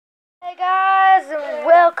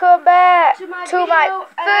Welcome back to my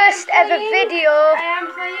first ever video. I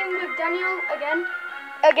am playing with Daniel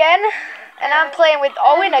again. And I'm playing with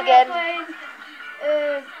Owen again.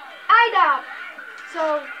 IDAP.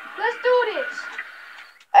 So let's do this.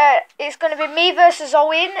 It's gonna be me versus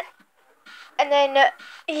Owen, and then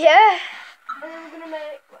yeah. And I'm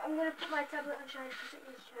gonna put my tablet on charge because it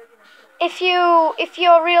needs charging. If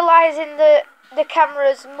you're realizing that the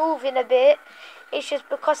camera's moving a bit, it's just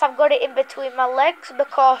because I've got it in between my legs,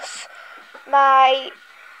 because my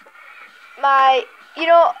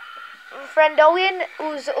friend Owen,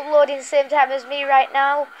 who's uploading the same time as me right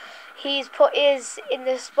now, he's put his in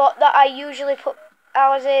the spot that I usually put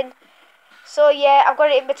ours in. So yeah, I've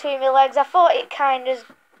got it in between my legs. I thought it kind of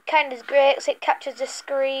great because it captures the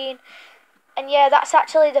screen. And yeah, that's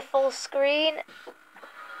actually the full screen.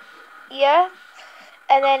 Yeah.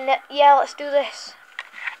 And then yeah, let's do this.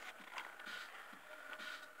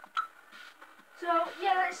 So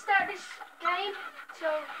yeah, let's start this game.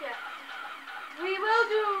 So yeah, we will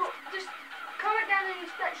do. Just comment down in the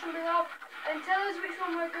section below and tell us which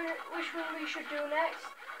one we should do next.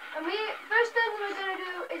 And first thing we're gonna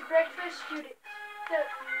do is breakfast.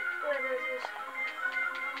 Whatever it is.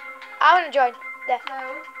 I wanna join. There. So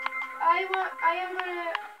I am gonna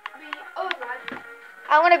be Owen.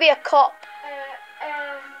 I'm gonna be a cop.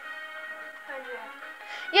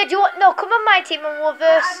 Yeah, do you want? No, come on my team and we'll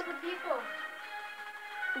verse.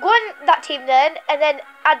 Go on that team then, and then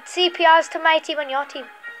add CPRs to my team and your team.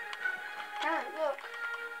 Look.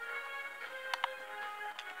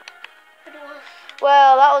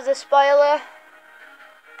 Well, that was a spoiler.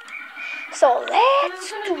 So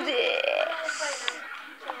let's do this.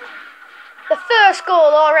 The first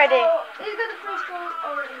goal already. He's got the first goal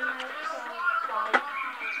already.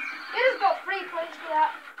 He's got 3 points for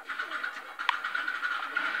that.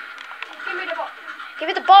 Give me the ball. Give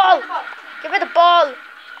me the ball. Give me the ball.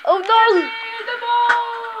 Oh no! Give me the ball.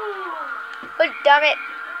 Oh damn it!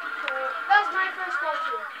 That's my first goal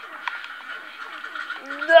too.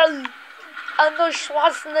 No! Arnold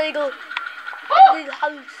Schwarzenegger. Oh no!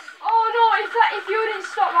 If you didn't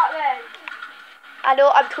stop that then. I know,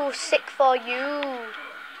 I'm too sick for you.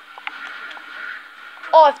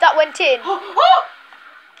 Oh, if that went in.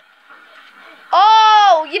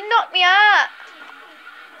 Oh, you knocked me out.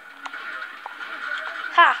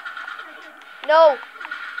 Ha! No.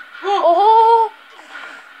 Oh!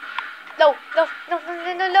 No! No! No!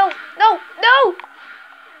 No! No! No! No! No!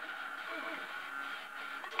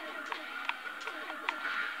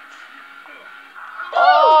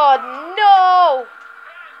 Oh no!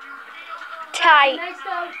 Tight.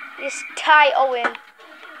 It's tight, Owen.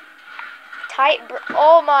 Tight.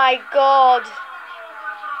 Oh my god.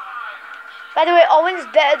 By the way, Owen's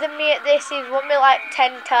better than me at this. He's won me like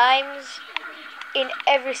 10 times. In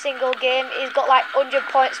every single game, he's got like 100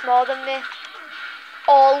 points more than me.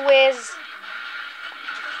 Always.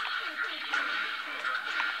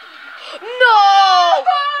 No!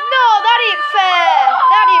 No, that ain't fair.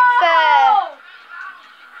 That ain't fair.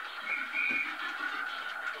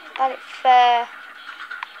 That ain't fair.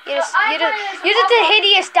 You're just a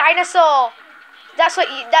hideous dinosaur. That's what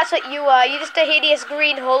you are. You're just a hideous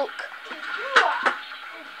green Hulk.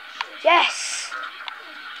 Yes.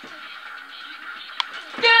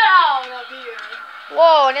 Get out of here!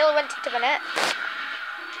 Whoa, I nearly went into the net.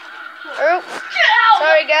 Oh,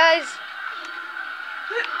 sorry guys.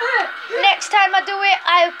 Next time I do it,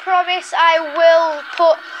 I promise I will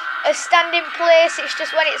put a standing place. It's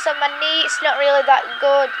just when it's on my knee, it's not really that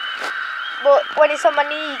good. But when it's on my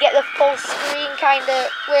knee, you get the full screen kind of.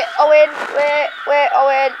 Wait, Owen, wait,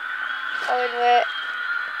 Owen. Owen, wait.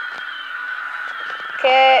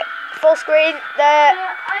 Okay, full screen there.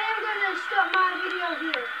 I am gonna stop my video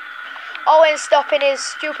here. Owen's stopping his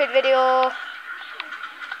stupid video.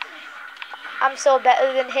 I'm so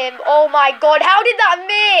better than him. Oh my god, how did that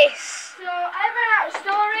miss? So I ran out of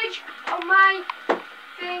storage on my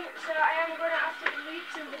thing, so I am gonna have to delete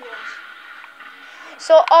some videos.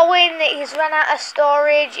 So Owen, he's run out of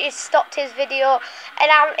storage, he's stopped his video,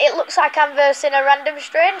 and it looks like I'm versing a random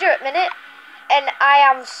stranger at the minute. And I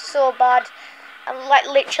am so bad. I'm like,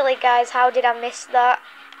 literally guys, how did I miss that?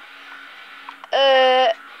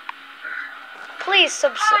 Please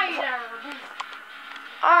subscribe.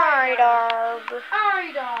 Idarb.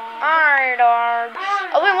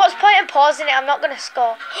 Owen, what's the point in pausing it? I'm not gonna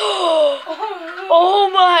score. Oh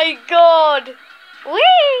my god.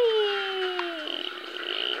 Whee!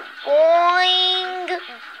 Boing,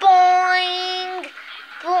 boing,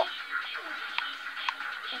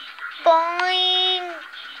 boing.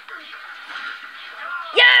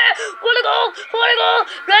 Yeah! What a goal! What a goal!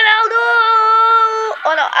 Ronaldo!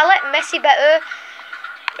 Oh no, I like Messi better.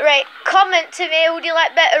 Right, comment to me, would you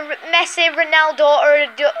like better Messi, Ronaldo, or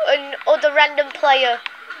an other random player?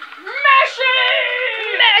 Messi!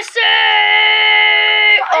 Messi!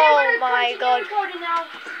 Oh my god. Now,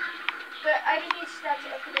 but I didn't need to start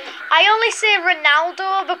it up again. I only say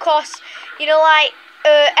Ronaldo because, you know, like,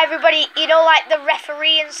 everybody, you know, like the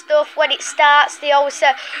referee and stuff, when it starts, they always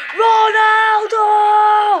say,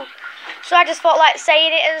 Ronaldo! So I just thought, like,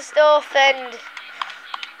 saying it and stuff, and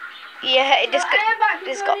yeah, it just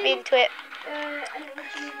got me into it.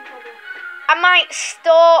 I might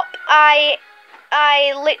stop. I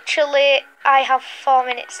have 4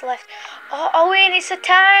 minutes left. Oh, Owen, it's a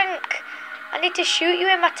tank. I need to shoot you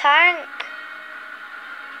in my tank.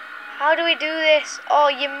 How do we do this? Oh,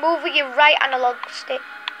 you move with your right analog stick.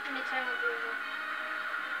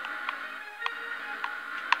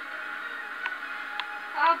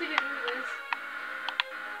 How do you do this?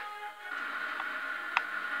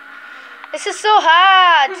 This is so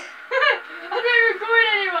hard. I'm not even going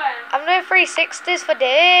anywhere. I'm doing 360s for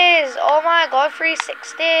days. Oh my god,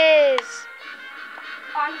 360s.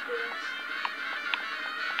 I'm doing this.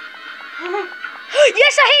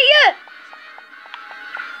 Yes, I hit you!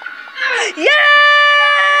 Yay!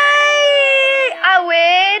 I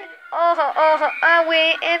win. I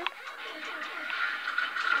win.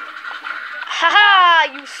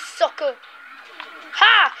 Haha, you sucker.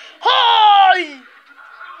 Ha! Hi!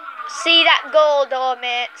 See that goal though,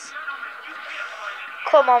 mates.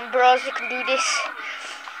 Come on, bros, you can do this.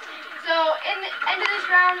 So, in the end of this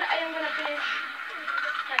round, I am going to finish.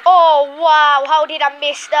 Oh, wow, how did I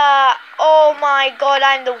miss that? Oh my god,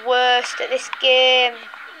 I'm the worst at this game.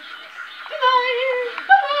 Bye-bye.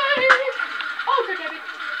 Oh, good, Debbie.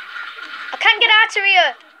 I can't get out of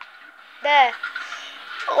here. There.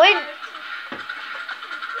 Win.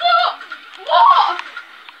 What?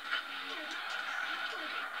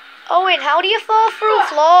 Owen, how do you fall through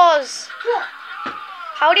floors?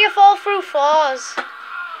 How do you fall through floors?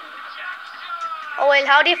 Owen,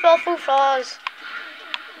 how do you fall through floors?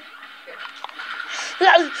 Oh,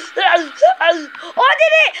 I did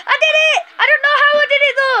it! I did it! I don't know how I did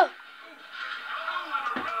it though.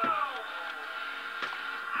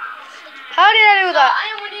 How did I do that? I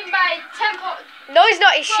am winning by 10 points. No, he's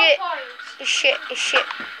not. He's shit. Points. He's shit. He's shit.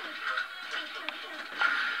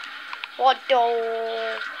 What the?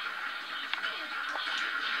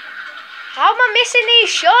 How am I missing these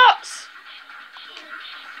shots?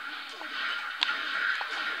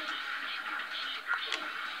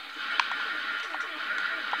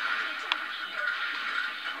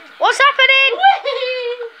 What's happening?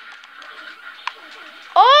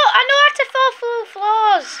 Oh, I know how to fall through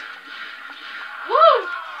floors. Woo!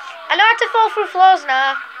 I know how to fall through floors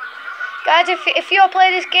now. Guys, if you're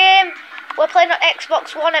playing this game, we're playing on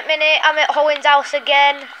Xbox One at minute. I'm at Owen's house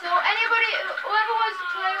again. So anybody, whoever wants to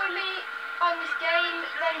play with me on this game,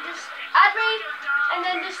 then just add me, and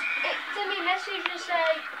then just send me a message and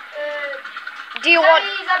say, Do you want?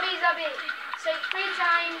 Zabby. Say 3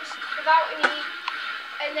 times without me,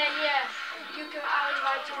 and then yeah, I'll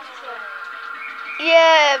invite you to play.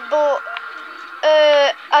 Yeah, but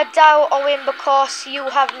I doubt, Owen, because you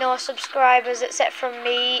have no subscribers except from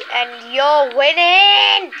me, and you're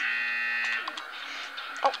winning.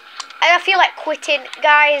 Oh, and I feel like quitting,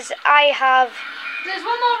 guys. There's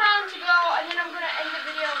one more round to go, and then I'm gonna end the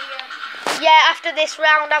video here. Yeah, after this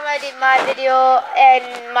round, I'm editing my video,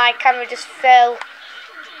 and my camera just fell.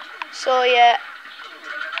 So yeah,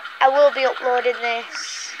 I will be uploading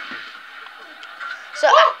this. So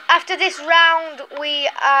after this round, we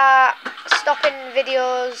are stopping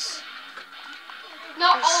videos.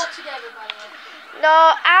 Not all together, by the way.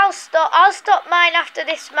 No, I'll stop mine after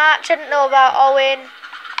this match. I don't know about Owen.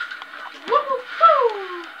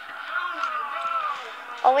 Woo-hoo-hoo.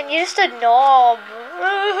 Owen, you're just a knob.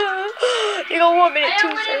 You got 1 minute, 2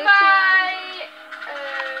 seconds.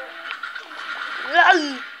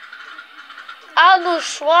 Arnold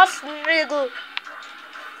Schwarzenegger.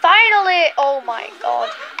 Finally! Oh my god.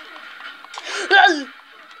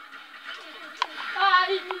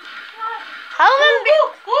 How am I?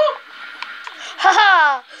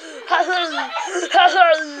 Haha!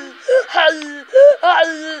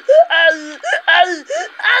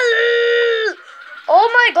 Oh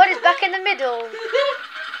my god, it's back in the middle.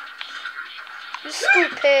 You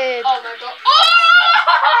stupid. Oh my god.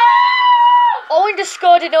 Owen just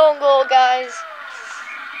scored an own goal, guys.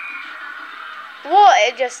 What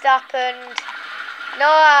had just happened? No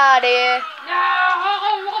idea.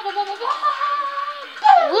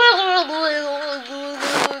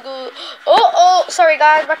 Oh, sorry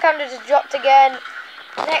guys, my camera just dropped again.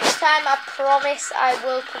 Next time, I promise I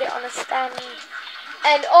will put it on a stand.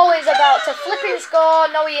 And Owen's about to flipping score.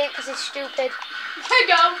 No, he ain't, because he's stupid. There you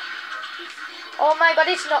go. Oh my god,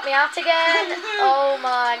 he's knocked me out again. Oh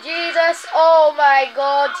my Jesus. Oh my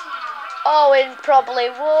god. Owen probably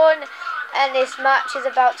won. And this match is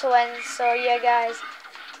about to end. So yeah, guys.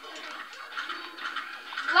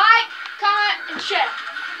 Like, comment, and share.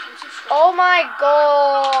 And subscribe. Oh my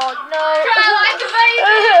god. No. Cry like a baby.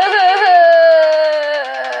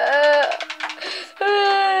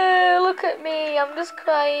 Look at me. I'm just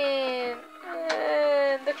crying.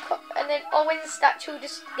 And then Owen's statue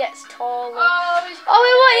just gets taller. Oh, he's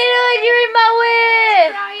Owen, what are you doing? You're in my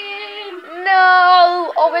way. crying.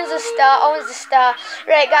 No. Owen's a star. Owen's a star.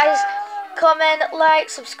 Right, guys. Comment, like,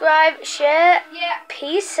 subscribe, share. Yeah.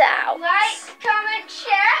 Peace out. Like, comment,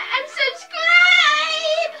 share, and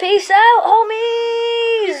subscribe. Peace out,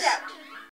 homies. Peace out.